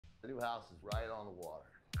house is right on the water.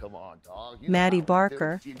 Come on, dog. Maddie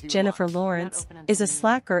Barker, Jennifer Lawrence, is a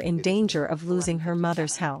slacker in danger of losing her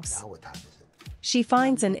mother's house. She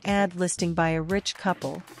finds an ad listing by a rich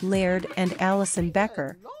couple, Laird and Allison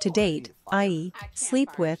Becker, to date, i.e.,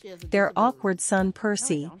 sleep with, their awkward son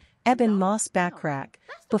Percy, Ebon Moss-Bachrach,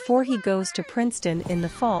 before he goes to Princeton in the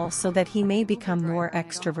fall so that he may become more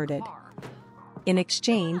extroverted. In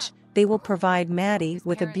exchange, they will provide Maddie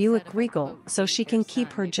with a Buick Regal so she can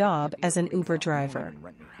keep her job as an Uber driver.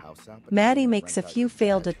 Maddie makes a few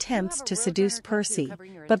failed attempts to seduce Percy,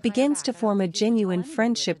 but begins to form a genuine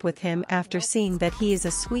friendship with him after seeing that he is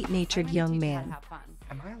a sweet-natured young man.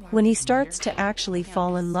 When he starts to actually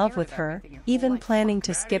fall in love with her, even planning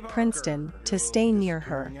to skip Princeton to stay near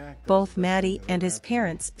her, both Maddie and his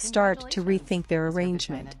parents start to rethink their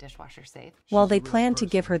arrangement. While they plan to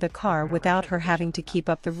give her the car without her having to keep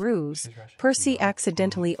up the ruse, Percy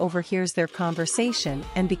accidentally overhears their conversation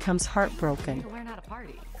and becomes heartbroken.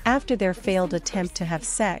 After their failed attempt to have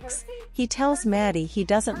sex, he tells Maddie he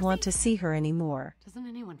doesn't want to see her anymore.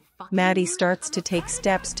 Maddie starts to take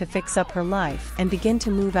steps to fix up her life and begin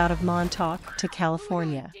to move out of Montauk to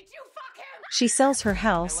California. She sells her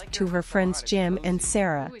house to her friends Jim and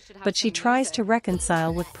Sarah, but she tries to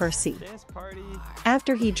reconcile with Percy.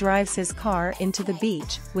 After he drives his car into the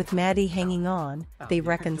beach with Maddie hanging on, they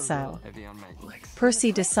reconcile.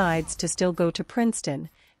 Percy decides to still go to Princeton,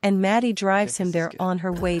 and Maddie drives him there on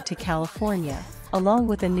her way to California, along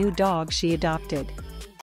with a new dog she adopted.